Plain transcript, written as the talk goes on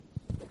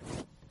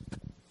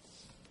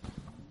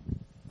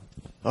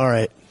All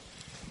right.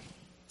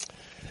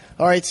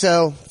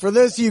 So for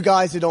those of you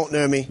guys who don't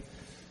know me,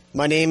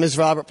 my name is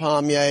Robert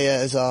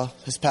Pommier.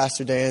 As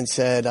Pastor Dan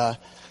said,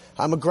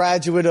 I'm a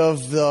graduate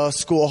of the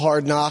School of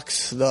Hard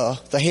Knocks, the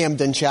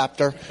Hamden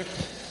chapter,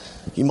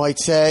 you might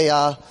say.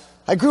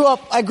 I grew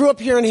up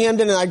here in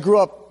Hamden, and I grew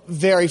up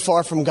very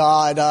far from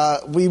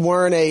God. We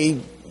weren't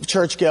a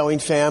church-going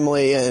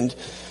family, and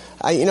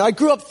I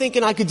grew up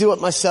thinking I could do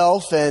it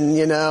myself,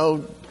 and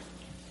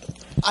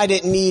I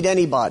didn't need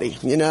anybody,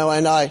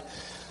 and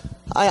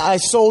I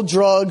sold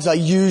drugs, I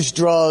used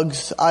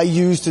drugs, I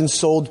used and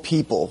sold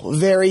people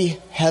very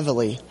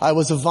heavily. I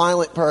was a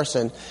violent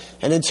person.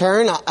 And in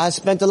turn, I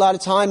spent a lot of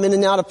time in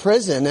and out of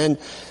prison.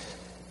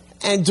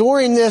 And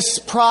during this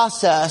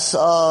process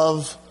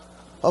of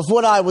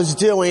what I was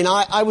doing,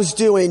 I was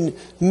doing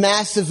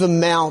massive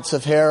amounts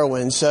of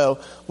heroin. So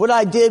what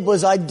I did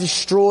was I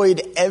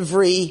destroyed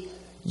every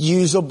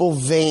usable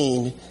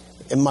vein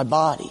in my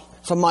body.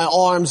 From my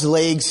arms,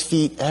 legs,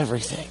 feet,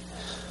 everything.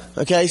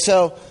 Okay,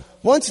 so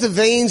once the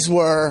veins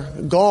were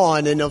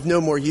gone and of no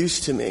more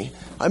use to me,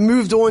 I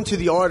moved on to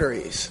the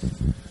arteries,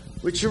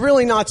 which you're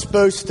really not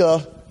supposed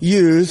to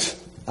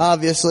use,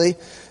 obviously.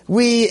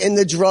 We in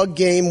the drug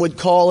game would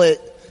call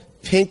it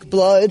pink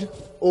blood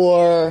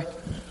or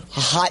a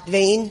hot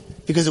vein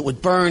because it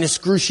would burn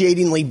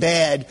excruciatingly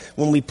bad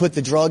when we put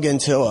the drug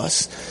into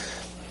us.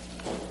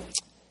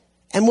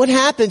 And what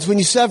happens when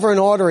you sever an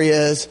artery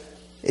is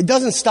it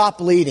doesn't stop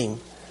bleeding.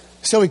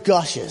 So it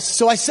gushes.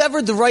 So I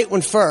severed the right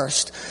one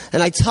first,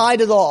 and I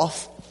tied it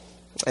off,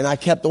 and I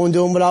kept on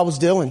doing what I was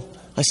doing.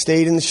 I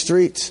stayed in the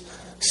streets,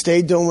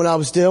 stayed doing what I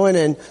was doing,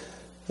 and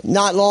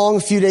not long,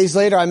 a few days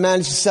later, I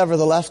managed to sever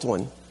the left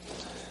one.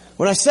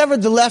 When I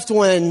severed the left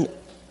one,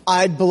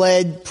 I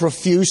bled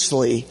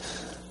profusely.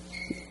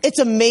 It's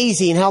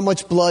amazing how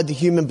much blood the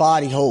human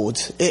body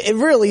holds. It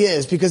really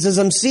is, because as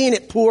I'm seeing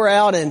it pour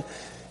out and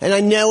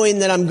I'm knowing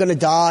that I'm going to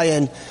die,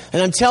 and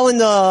I'm telling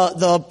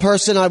the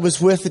person I was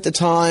with at the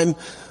time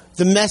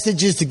the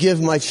messages to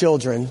give my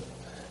children.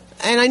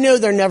 And I know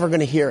they're never going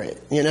to hear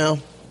it, And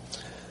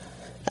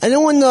then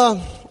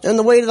on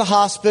the way to the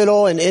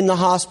hospital and in the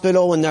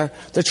hospital, and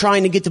they're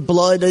trying to get the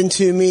blood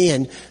into me,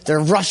 and they're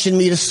rushing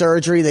me to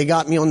surgery. They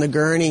got me on the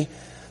gurney.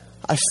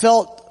 I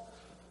felt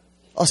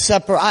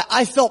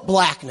I felt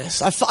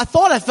blackness. I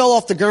thought I fell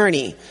off the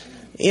gurney,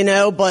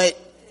 but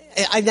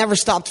I never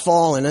stopped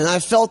falling. And I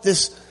felt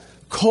this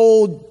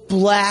cold,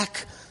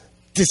 black,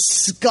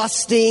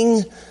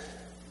 disgusting,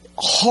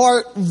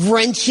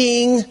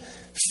 heart-wrenching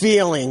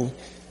feeling.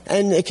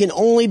 And it can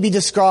only be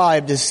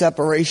described as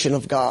separation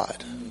of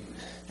God.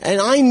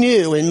 And I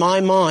knew in my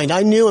mind,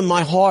 I knew in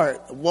my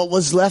heart, what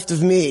was left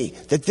of me,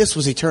 that this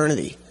was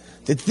eternity.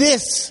 That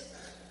this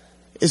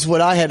is what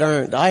I had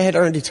earned. I had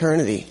earned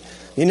eternity.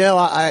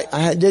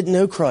 I didn't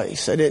know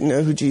Christ. I didn't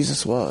know who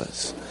Jesus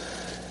was.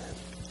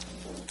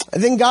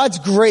 And then God's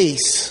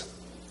grace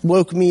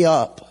woke me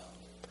up.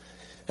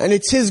 And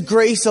it's His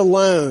grace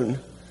alone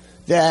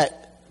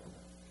that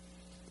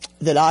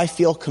I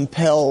feel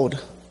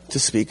compelled to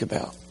speak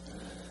about.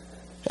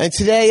 And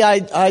today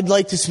I'd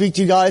like to speak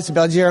to you guys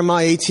about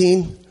Jeremiah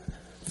 18,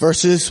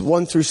 verses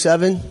 1 through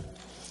 7.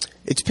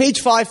 It's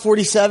page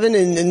 547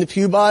 in the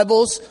Pew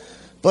Bibles,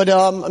 but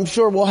I'm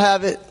sure we'll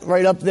have it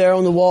right up there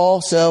on the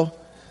wall, so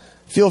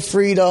feel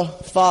free to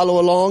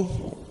follow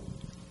along.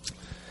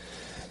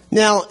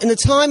 Now, in the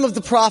time of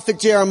the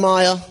prophet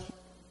Jeremiah,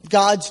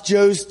 God's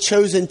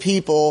chosen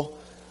people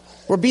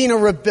were being a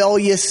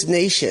rebellious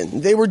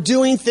nation. They were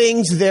doing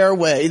things their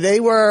way. They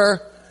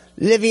were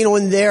living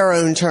on their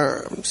own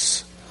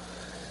terms.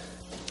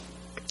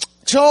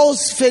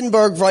 Charles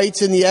Finberg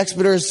writes in the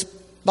Exeter's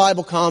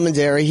Bible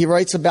Commentary, he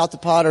writes about the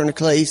potter and the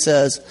clay. He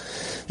says,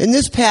 in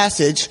this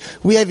passage,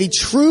 we have a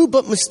true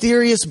but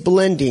mysterious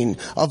blending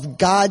of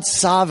God's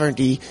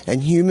sovereignty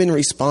and human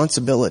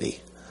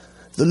responsibility.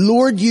 The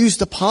Lord used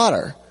the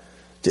potter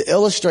to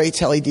illustrate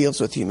how He deals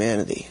with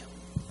humanity.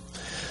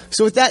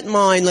 So with that in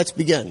mind, let's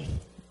begin.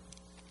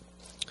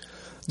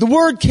 The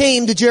word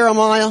came to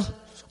Jeremiah,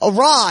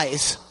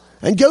 arise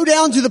and go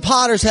down to the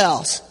potter's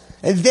house,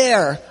 and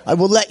there I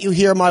will let you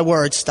hear my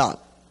words.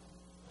 Stop.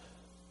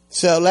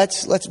 So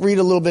let's read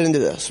a little bit into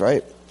this,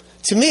 right?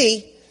 To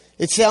me,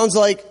 it sounds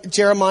like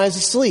Jeremiah's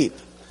asleep,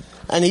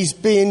 and he's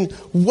been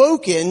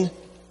woken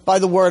by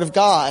the word of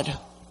God.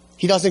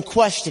 He doesn't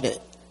question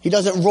it. He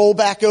doesn't roll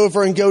back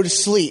over and go to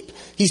sleep.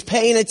 He's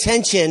paying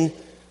attention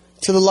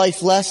to the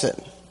life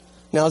lesson.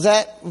 Now, is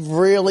that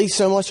really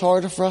so much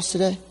harder for us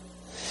today?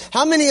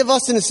 How many of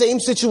us in the same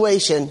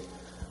situation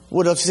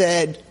would have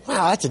said,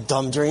 wow, that's a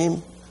dumb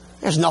dream.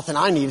 There's nothing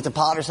I need at the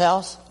potter's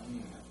house.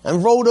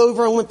 And rolled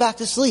over and went back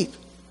to sleep.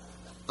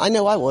 I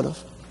know I would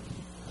have.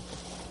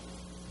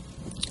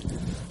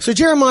 So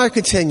Jeremiah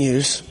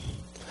continues.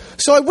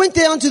 So I went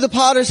down to the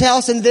potter's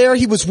house, and there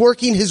he was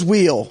working his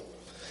wheel.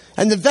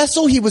 And the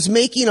vessel he was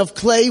making of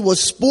clay was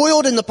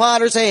spoiled in the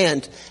potter's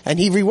hand, and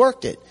he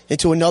reworked it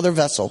into another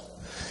vessel,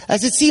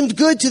 as it seemed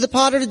good to the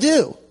potter to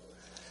do.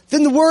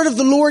 Then the word of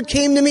the Lord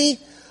came to me,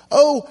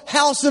 O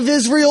house of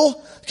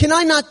Israel, can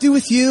I not do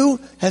with you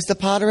as the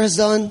potter has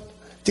done?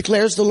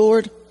 declares the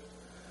Lord.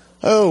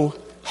 Oh,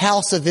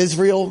 house of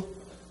Israel,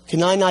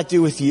 can I not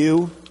do with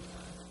you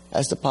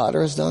as the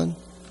potter has done?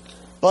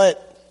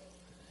 But,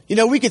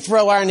 we could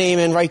throw our name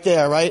in right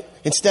there, right?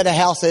 Instead of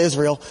house of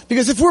Israel.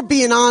 Because if we're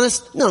being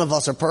honest, none of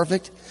us are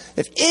perfect.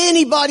 If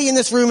anybody in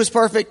this room is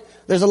perfect,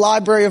 there's a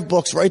library of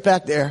books right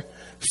back there.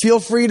 Feel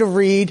free to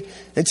read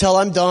until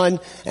I'm done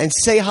and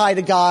say hi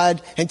to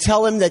God and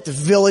tell him that the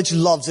village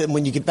loves him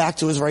when you get back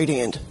to his right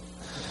hand.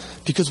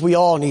 Because we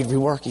all need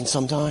reworking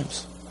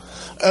sometimes.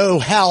 Oh,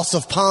 house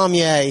of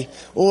Pommier,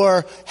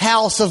 or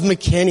house of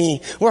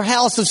McKinney, or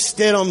house of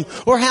Stidham,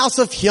 or house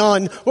of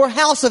Hyun, or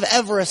house of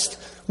Everest.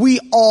 We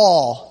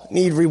all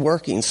need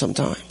reworking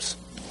sometimes.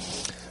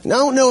 And I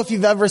don't know if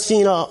you've ever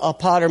seen a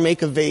potter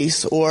make a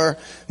vase, or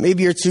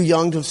maybe you're too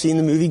young to have seen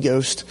the movie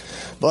Ghost,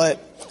 but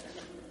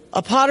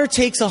a potter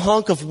takes a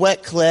hunk of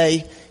wet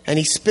clay and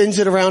he spins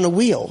it around a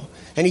wheel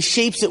and he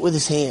shapes it with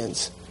his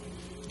hands.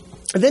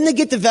 And then to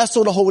get the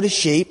vessel to hold its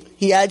shape,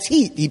 he adds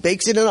heat. He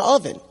bakes it in an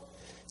oven.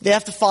 They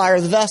have to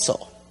fire the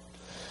vessel.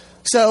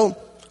 So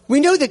we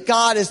know that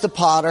God is the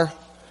potter,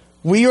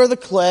 we are the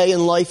clay,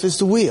 and life is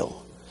the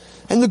wheel.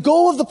 And the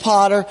goal of the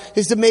potter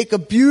is to make a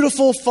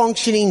beautiful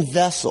functioning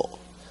vessel.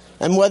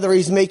 And whether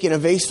he's making a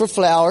vase for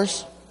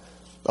flowers,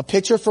 a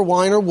pitcher for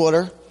wine or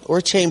water, or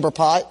a chamber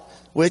pot,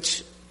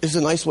 which is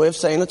a nice way of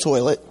saying a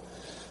toilet,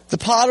 the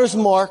potter's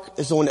mark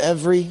is on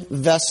every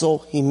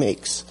vessel he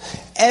makes.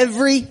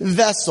 Every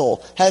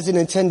vessel has an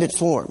intended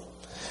form.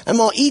 And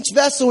while each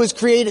vessel is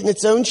created in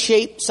its own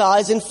shape,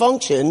 size, and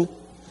function,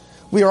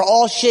 we are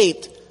all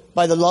shaped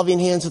by the loving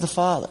hands of the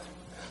Father.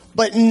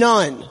 But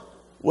none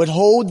would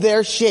hold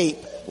their shape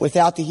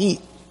without the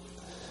heat.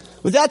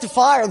 Without the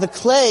fire, the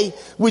clay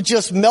would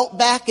just melt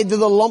back into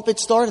the lump it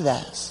started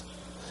as.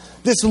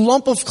 This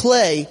lump of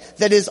clay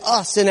that is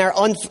us in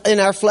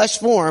our flesh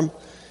form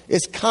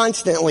is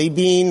constantly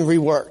being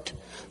reworked.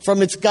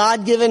 From its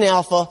God-given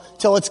alpha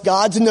till it's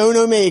God's known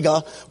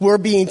omega, we're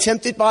being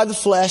tempted by the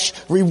flesh,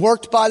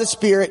 reworked by the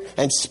Spirit,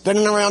 and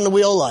spinning around the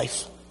wheel of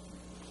life.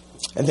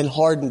 And then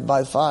hardened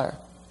by the fire.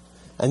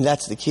 And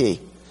that's the key.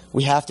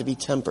 We have to be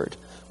tempered.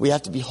 We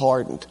have to be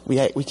hardened.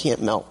 We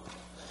can't melt.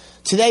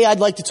 Today I'd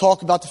like to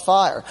talk about the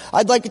fire.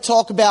 I'd like to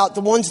talk about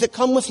the ones that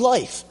come with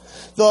life.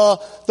 The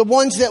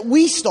ones that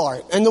we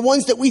start and the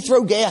ones that we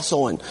throw gas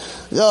on.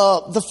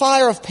 The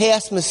fire of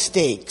past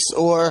mistakes,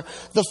 or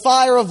the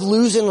fire of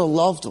losing a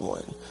loved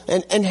one,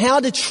 and how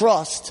to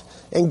trust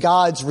in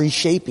God's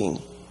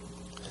reshaping.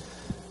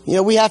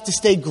 We have to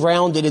stay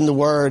grounded in the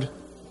Word.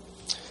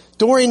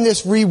 During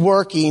this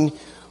reworking,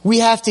 we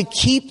have to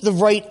keep the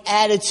right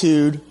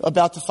attitude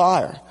about the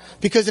fire.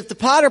 Because if the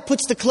potter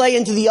puts the clay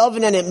into the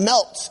oven and it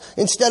melts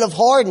instead of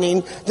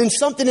hardening, then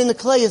something in the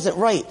clay isn't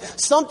right.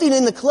 Something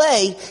in the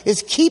clay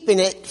is keeping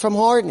it from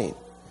hardening.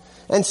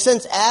 And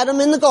since Adam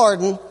in the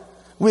garden,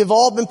 we've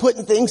all been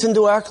putting things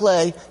into our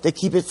clay that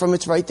keep it from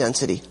its right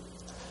density.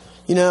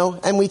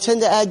 And we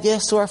tend to add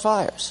gas to our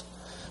fires.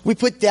 We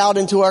put doubt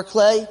into our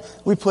clay.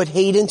 We put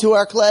hate into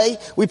our clay.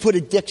 We put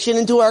addiction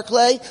into our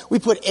clay. We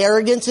put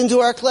arrogance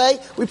into our clay.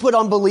 We put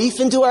unbelief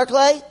into our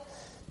clay.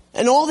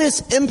 And all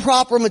this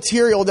improper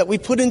material that we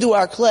put into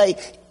our clay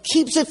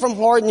keeps it from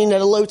hardening at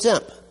a low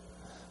temp.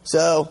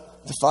 So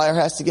the fire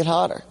has to get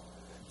hotter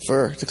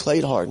for the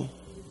clay to harden.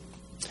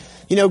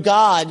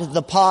 God,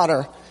 the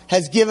potter,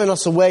 has given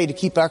us a way to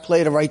keep our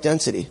clay to right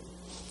density.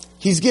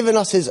 He's given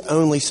us his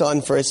only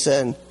son for his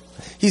sin.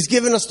 He's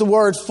given us the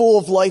Word full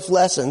of life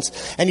lessons,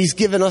 and he's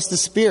given us the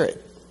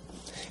Spirit.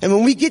 And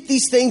when we get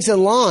these things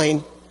in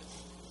line,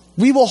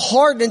 we will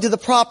harden into the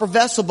proper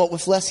vessel, but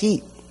with less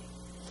heat.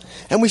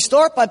 And we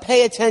start by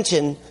paying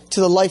attention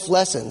to the life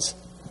lessons.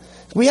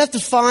 We have to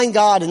find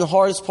God in the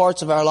hardest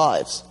parts of our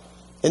lives,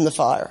 in the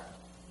fire.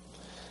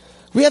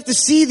 We have to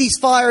see these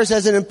fires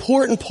as an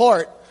important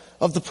part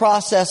of the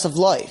process of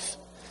life,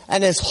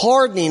 and as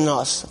hardening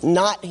us,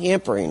 not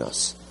hampering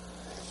us.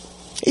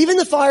 Even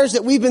the fires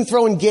that we've been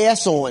throwing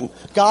gas on,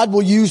 God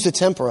will use to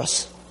temper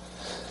us.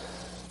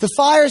 The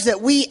fires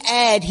that we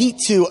add heat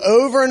to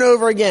over and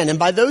over again, and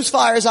by those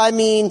fires I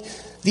mean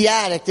the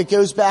addict that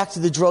goes back to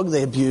the drug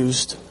they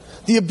abused.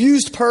 The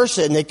abused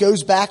person that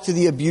goes back to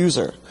the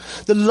abuser.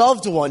 The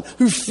loved one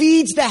who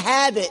feeds the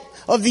habit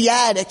of the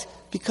addict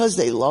because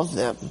they love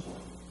them.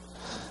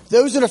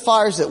 Those are the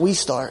fires that we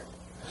start.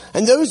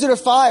 And those are the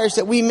fires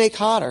that we make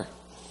hotter.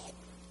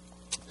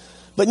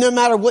 But no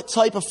matter what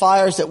type of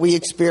fires that we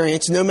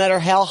experience, no matter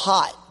how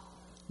hot,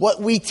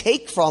 what we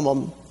take from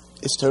them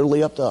is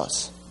totally up to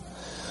us.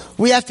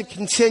 We have to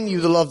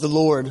continue to love the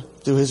Lord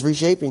through his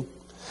reshaping.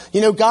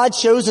 God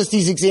shows us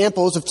these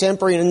examples of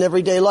tempering in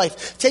everyday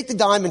life. Take the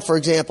diamond, for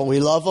example. We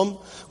love them.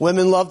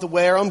 Women love to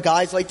wear them.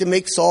 Guys like to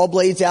make saw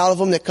blades out of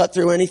them that cut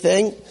through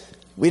anything.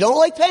 We don't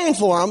like paying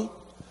for them,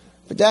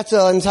 but that's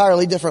an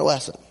entirely different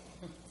lesson.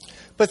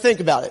 But think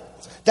about it.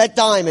 That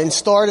diamond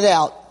started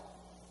out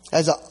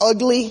as an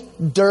ugly,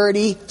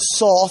 dirty,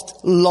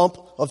 soft lump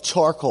of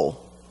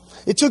charcoal.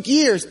 It took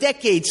years,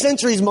 decades,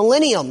 centuries,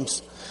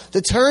 millenniums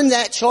to turn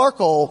that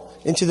charcoal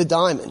into the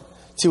diamond,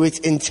 to its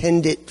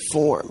intended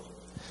form.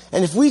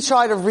 And if we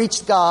try to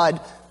reach God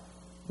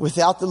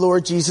without the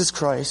Lord Jesus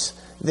Christ,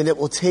 then it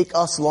will take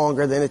us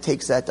longer than it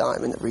takes that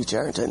diamond to reach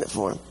our intended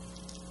form.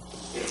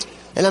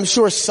 And I'm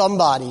sure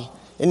somebody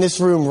in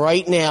this room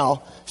right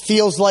now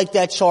feels like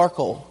that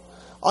charcoal,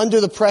 under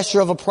the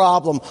pressure of a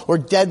problem or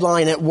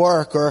deadline at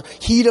work or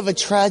heat of a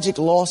tragic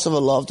loss of a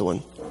loved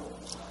one.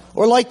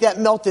 Or like that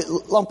melted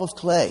lump of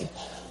clay,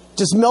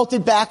 just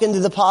melted back into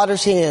the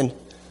potter's hand,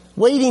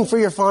 waiting for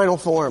your final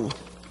form.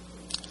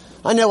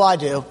 I know I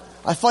do.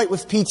 I fight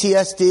with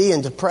PTSD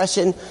and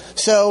depression.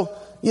 So,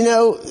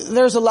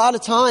 there's a lot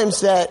of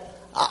times that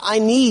I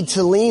need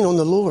to lean on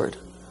the Lord.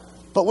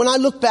 But when I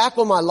look back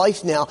on my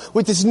life now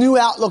with this new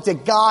outlook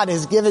that God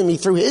has given me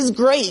through His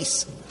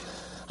grace,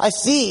 I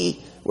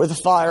see where the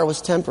fire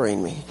was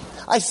tempering me.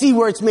 I see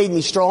where it's made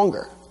me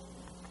stronger.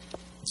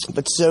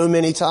 But so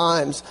many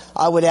times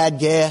I would add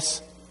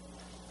gas.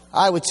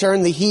 I would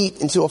turn the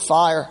heat into a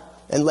fire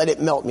and let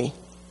it melt me.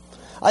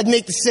 I'd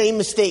make the same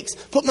mistakes,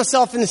 put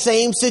myself in the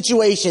same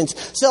situations.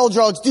 Sell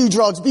drugs, do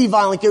drugs, be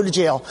violent, go to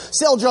jail.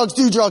 Sell drugs,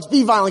 do drugs,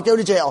 be violent, go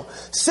to jail.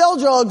 Sell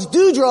drugs,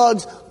 do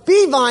drugs,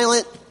 be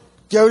violent,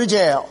 go to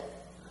jail.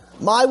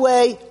 My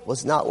way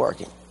was not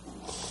working.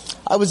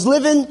 I was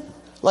living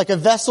like a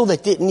vessel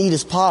that didn't need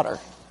his potter.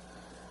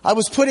 I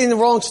was putting the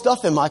wrong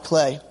stuff in my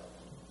clay,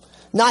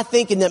 not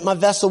thinking that my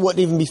vessel wouldn't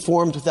even be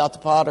formed without the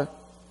potter.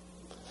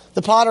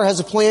 The potter has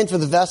a plan for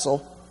the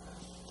vessel.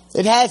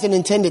 It has an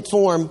intended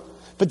form,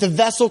 but the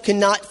vessel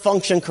cannot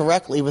function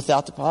correctly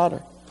without the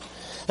potter.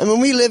 And when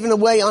we live in a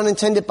way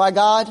unintended by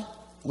God,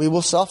 we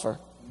will suffer.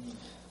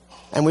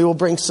 And we will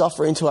bring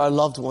suffering to our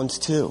loved ones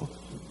too.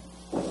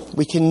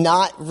 We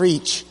cannot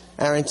reach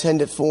our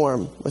intended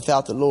form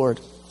without the Lord.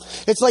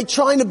 It's like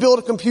trying to build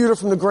a computer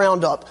from the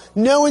ground up.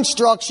 No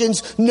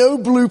instructions, no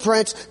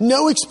blueprints,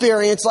 no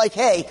experience. Like,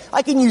 hey,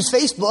 I can use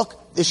Facebook.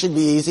 This should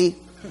be easy.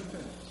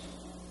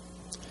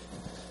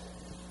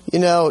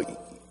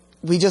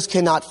 We just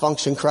cannot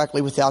function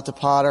correctly without the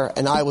potter.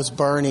 And I was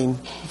burning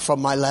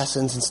from my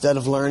lessons instead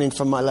of learning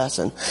from my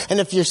lesson. And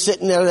if you're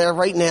sitting there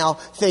right now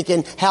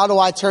thinking, how do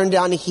I turn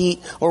down the heat?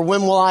 Or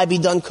when will I be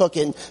done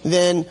cooking?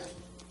 Then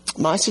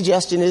my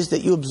suggestion is that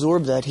you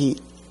absorb that heat.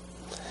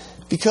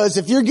 Because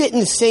if you're getting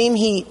the same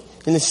heat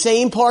in the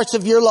same parts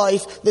of your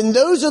life, then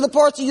those are the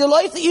parts of your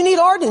life that you need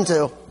hardened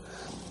to.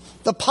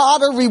 The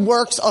potter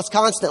reworks us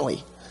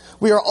constantly.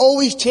 We are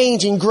always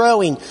changing,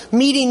 growing,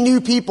 meeting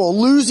new people,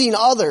 losing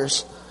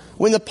others.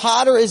 When the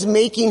potter is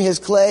making his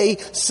clay,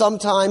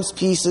 sometimes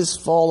pieces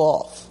fall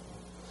off.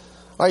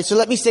 All right, so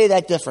let me say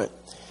that different.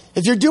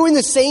 If you're doing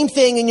the same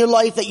thing in your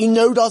life that you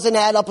know doesn't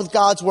add up with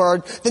God's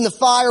word, then the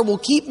fire will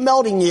keep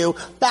melting you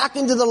back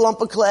into the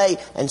lump of clay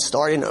and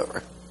starting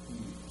over.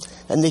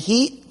 And the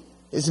heat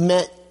is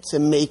meant to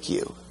make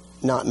you,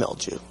 not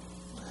melt you.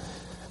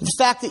 The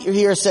fact that you're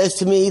here says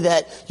to me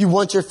that you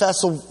want your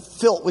vessel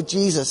filled with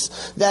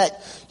Jesus,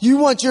 that you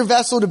want your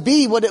vessel to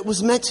be what it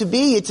was meant to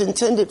be, its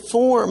intended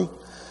form.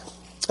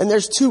 And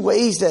there's two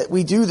ways that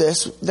we do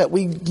this, that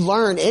we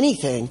learn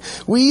anything.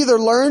 We either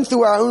learn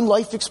through our own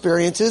life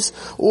experiences,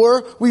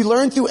 or we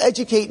learn through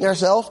educating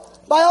ourselves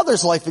by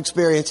others' life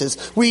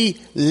experiences.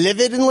 We live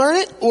it and learn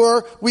it,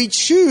 or we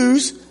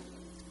choose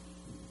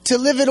to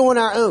live it on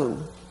our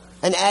own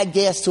and add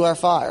gas to our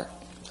fire.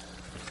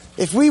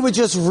 If we would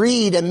just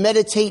read and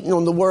meditate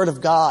on the Word of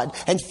God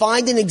and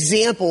find an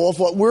example of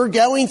what we're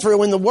going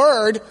through in the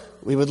Word,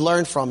 we would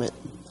learn from it.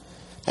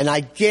 And I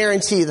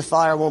guarantee the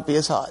fire won't be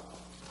as hot.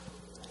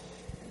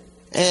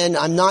 And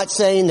I'm not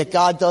saying that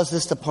God does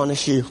this to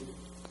punish you.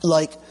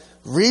 Like,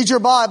 read your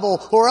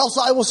Bible or else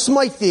I will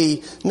smite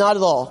thee. Not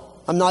at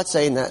all. I'm not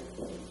saying that.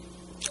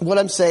 What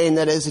I'm saying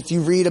that is, if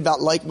you read about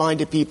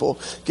like-minded people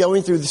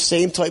going through the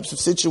same types of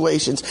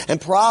situations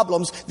and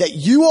problems that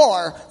you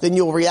are, then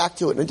you'll react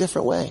to it in a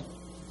different way.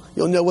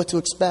 You'll know what to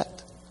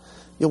expect.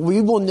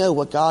 We will know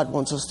what God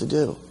wants us to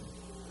do.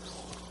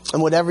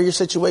 And whatever your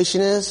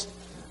situation is,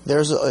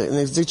 there's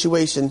a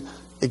situation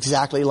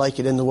exactly like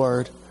it in the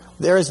Word.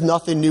 There is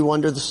nothing new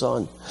under the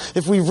sun.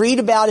 If we read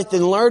about it,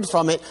 then learn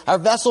from it, our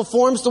vessel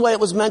forms the way it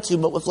was meant to,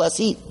 but with less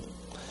heat.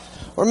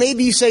 Or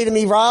maybe you say to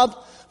me, Rob,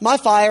 my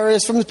fire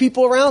is from the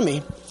people around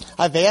me.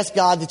 I've asked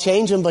God to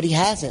change them, but He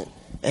hasn't.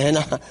 And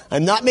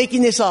I'm not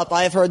making this up.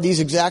 I have heard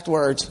these exact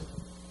words.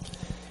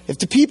 If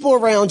the people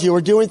around you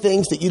are doing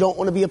things that you don't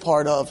want to be a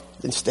part of,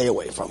 then stay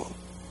away from them.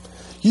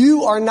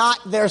 You are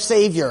not their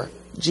Savior.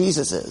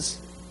 Jesus is.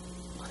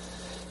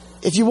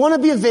 If you want to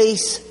be a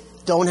vase,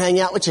 don't hang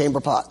out with chamber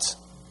pots.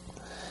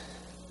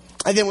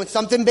 And then when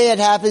something bad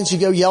happens, you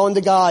go yelling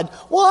to God,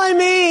 why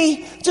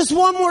me? Just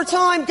one more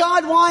time,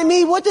 God, why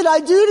me? What did I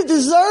do to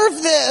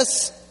deserve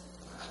this?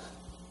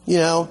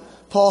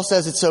 Paul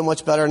says it so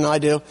much better than I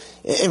do.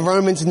 In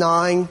Romans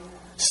 9,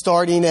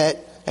 starting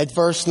at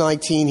verse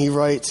 19, he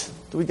writes,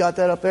 do we got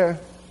that up there?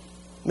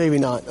 Maybe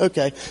not.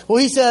 Okay. Well,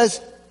 he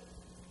says,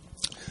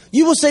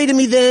 you will say to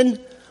me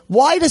then,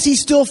 why does he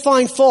still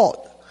find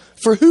fault?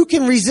 For who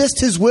can resist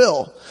his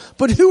will?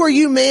 But who are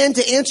you, man,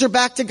 to answer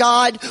back to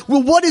God?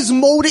 Will what is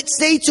molded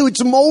say to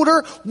its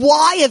molder,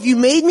 why have you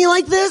made me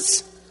like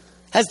this?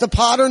 Has the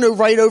potter no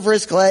right over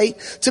his clay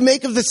to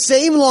make of the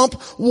same lump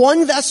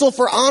one vessel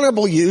for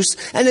honorable use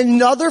and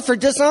another for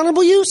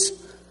dishonorable use?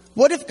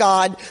 What if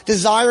God,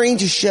 desiring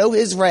to show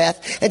his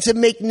wrath and to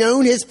make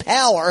known his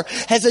power,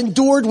 has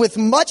endured with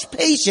much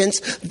patience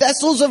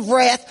vessels of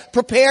wrath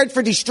prepared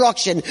for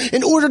destruction,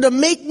 in order to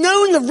make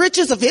known the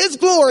riches of his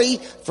glory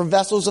for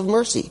vessels of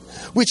mercy,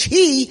 which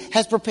he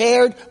has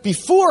prepared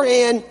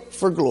beforehand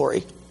for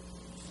glory?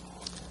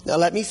 Now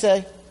let me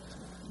say,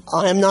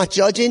 I am not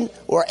judging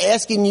or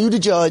asking you to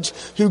judge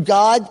who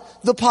God,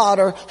 the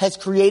potter, has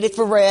created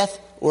for wrath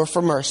or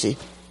for mercy.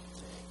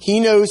 He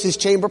knows his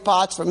chamber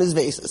pots from his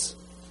vases.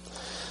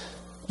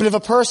 But if a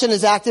person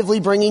is actively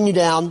bringing you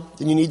down,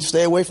 then you need to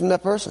stay away from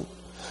that person.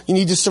 You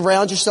need to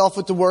surround yourself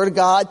with the Word of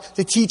God,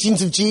 the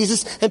teachings of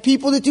Jesus, and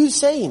people that do the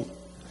same.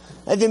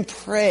 And then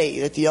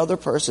pray that the other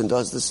person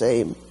does the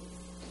same.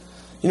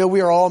 You know,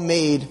 we are all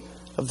made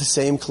of the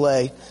same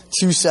clay.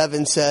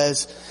 2:7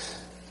 says,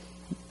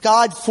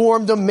 God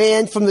formed a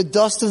man from the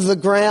dust of the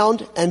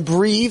ground and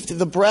breathed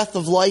the breath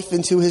of life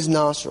into his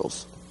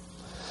nostrils.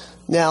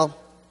 Now,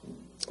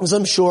 as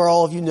I'm sure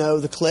all of you know,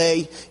 the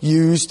clay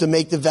used to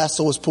make the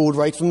vessel was pulled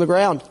right from the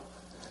ground.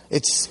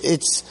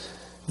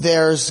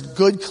 There's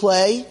good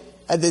clay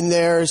and then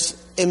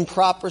there's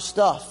improper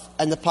stuff,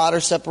 and the potter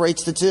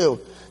separates the two.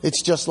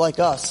 It's just like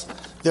us.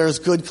 There's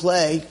good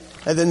clay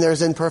and then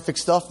there's imperfect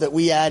stuff that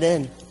we add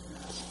in.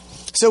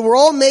 So we're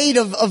all made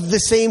of the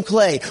same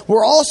clay.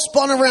 We're all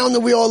spun around the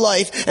wheel of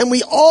life, and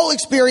we all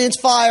experience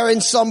fire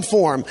in some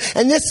form.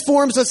 And this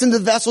forms us into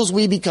the vessels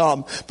we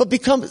become. But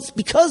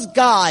because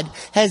God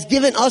has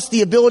given us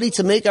the ability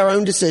to make our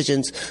own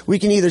decisions, we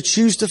can either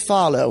choose to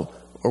follow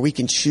or we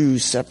can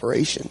choose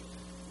separation.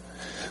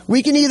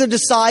 We can either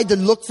decide to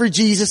look for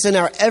Jesus in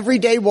our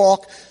everyday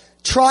walk,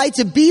 try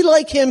to be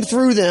like him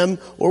through them,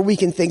 or we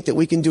can think that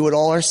we can do it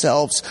all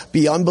ourselves,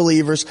 be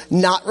unbelievers,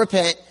 not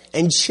repent,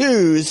 and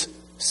choose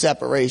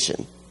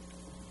separation.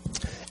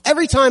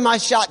 Every time I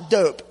shot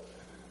dope,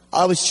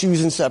 I was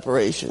choosing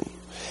separation.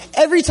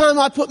 Every time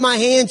I put my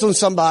hands on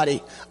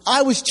somebody,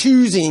 I was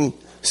choosing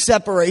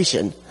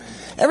separation.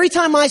 Every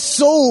time I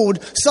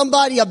sold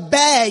somebody a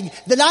bag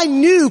that I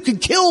knew could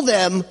kill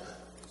them,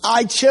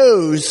 I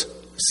chose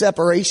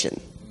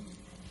separation.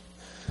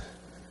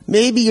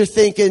 Maybe you're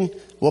thinking,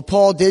 well,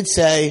 Paul did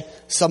say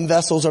some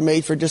vessels are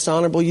made for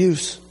dishonorable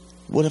use.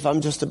 What if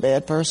I'm just a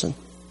bad person?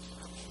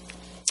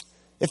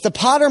 If the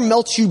potter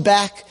melts you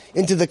back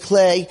into the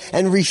clay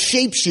and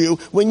reshapes you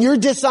when you're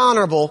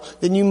dishonorable,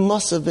 then you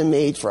must have been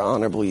made for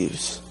honorable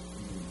use.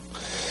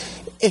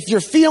 If you're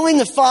feeling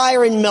the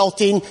fire and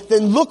melting,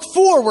 then look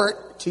forward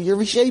to your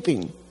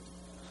reshaping.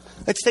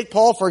 Let's take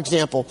Paul, for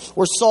example,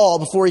 or Saul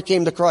before he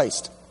came to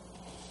Christ.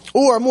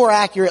 Or more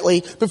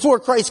accurately, before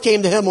Christ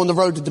came to him on the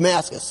road to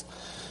Damascus.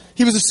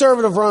 He was a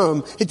servant of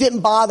Rome. It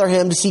didn't bother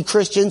him to see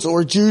Christians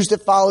or Jews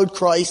that followed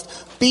Christ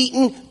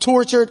beaten,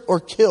 tortured, or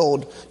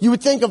killed. You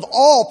would think of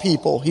all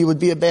people he would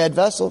be a bad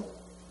vessel.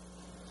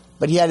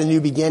 But he had a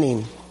new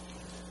beginning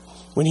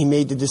when he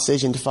made the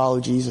decision to follow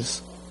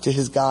Jesus to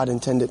his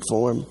God-intended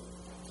form.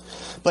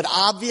 But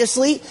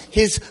obviously,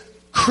 his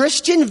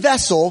Christian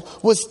vessel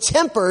was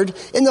tempered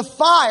in the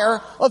fire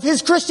of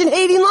his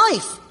Christian-hating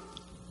life.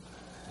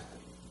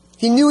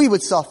 He knew he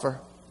would suffer.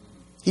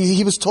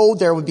 He was told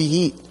there would be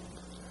heat.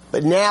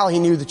 But now he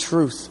knew the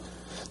truth.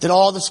 That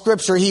all the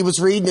scripture he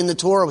was reading in the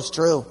Torah was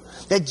true.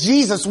 That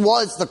Jesus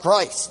was the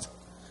Christ.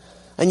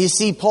 And you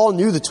see, Paul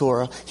knew the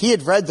Torah. He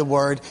had read the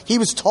Word. He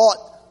was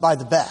taught by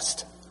the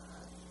best.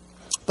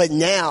 But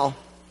now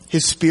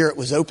his spirit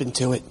was open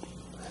to it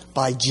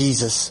by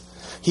Jesus.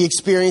 He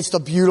experienced a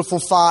beautiful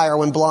fire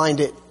when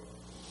blinded.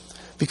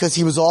 Because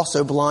he was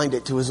also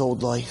blinded to his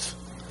old life.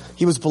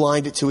 He was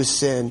blinded to his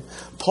sin.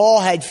 Paul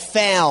had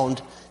found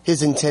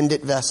his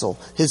intended vessel,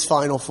 his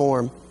final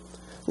form.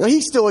 Now,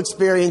 he still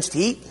experienced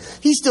heat.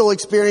 He still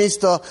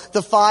experienced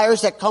the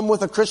fires that come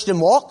with a Christian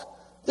walk.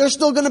 They're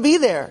still going to be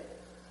there.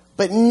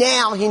 But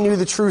now he knew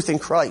the truth in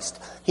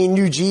Christ. He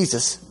knew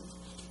Jesus.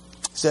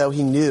 So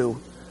he knew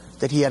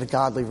that he had a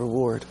godly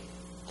reward.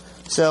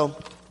 So,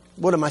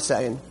 what am I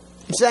saying?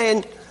 I'm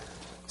saying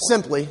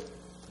simply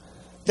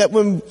that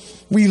when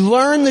we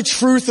learn the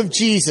truth of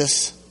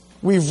Jesus,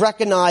 we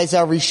recognize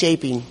our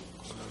reshaping.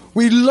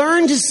 We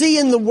learn to see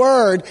in the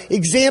Word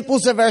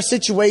examples of our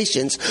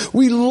situations.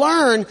 We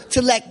learn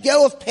to let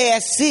go of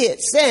past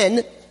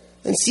sin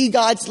and see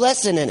God's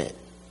lesson in it.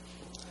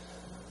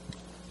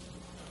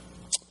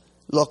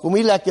 Look, when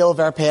we let go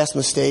of our past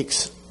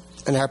mistakes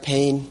and our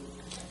pain,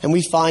 and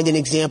we find an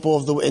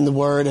example in the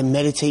Word and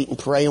meditate and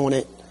pray on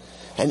it,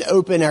 and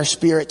open our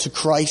spirit to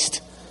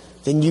Christ,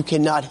 then you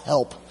cannot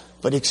help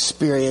but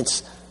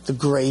experience the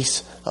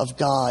grace of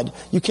God.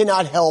 You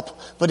cannot help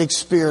but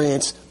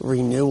experience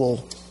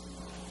renewal.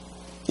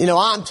 You know,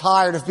 I'm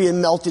tired of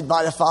being melted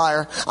by the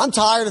fire. I'm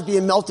tired of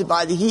being melted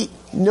by the heat.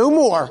 No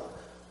more.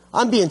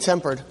 I'm being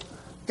tempered.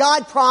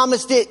 God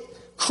promised it.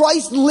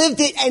 Christ lived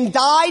it and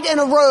died and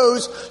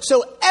arose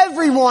so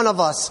every one of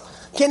us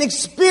can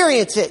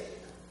experience it.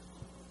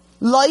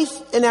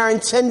 Life in our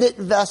intended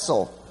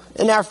vessel,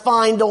 in our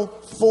final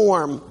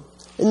form,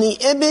 In the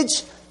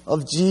image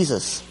of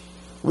Jesus,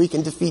 we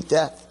can defeat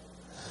death.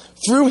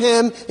 Through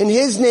him, in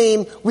his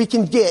name, we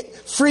can get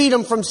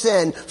freedom from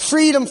sin,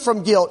 freedom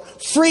from guilt,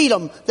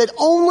 freedom that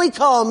only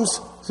comes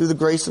through the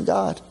grace of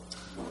God.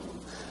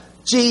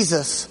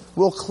 Jesus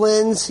will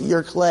cleanse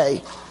your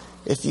clay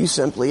if you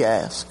simply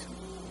ask.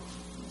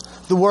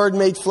 The Word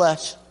made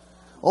flesh.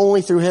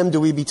 Only through him do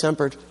we be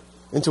tempered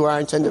into our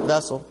intended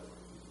vessel.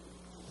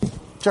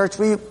 Church,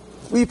 will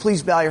you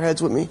please bow your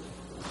heads with me?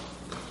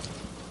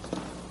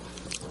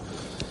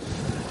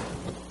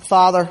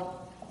 Father,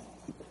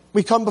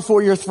 we come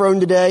before your throne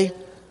today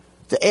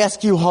to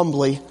ask you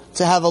humbly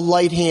to have a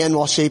light hand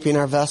while shaping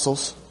our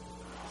vessels.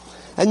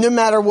 And no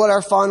matter what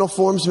our final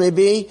forms may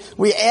be,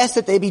 we ask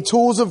that they be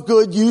tools of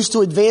good used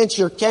to advance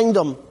your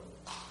kingdom.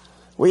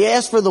 We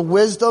ask for the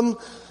wisdom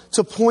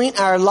to point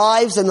our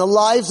lives and the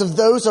lives of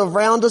those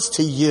around us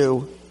to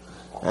you.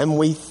 And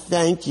we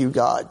thank you,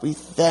 God. We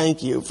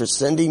thank you for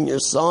sending your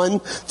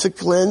Son to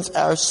cleanse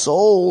our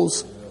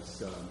souls.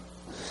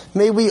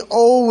 May we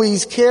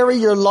always carry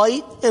your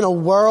light in a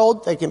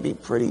world that can be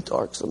pretty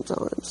dark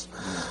sometimes.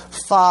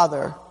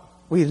 Father,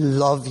 we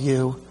love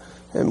you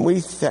and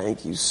we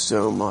thank you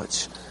so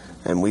much.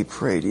 And we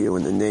pray to you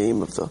in the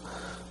name of the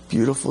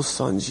beautiful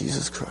Son,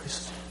 Jesus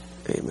Christ.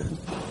 Amen.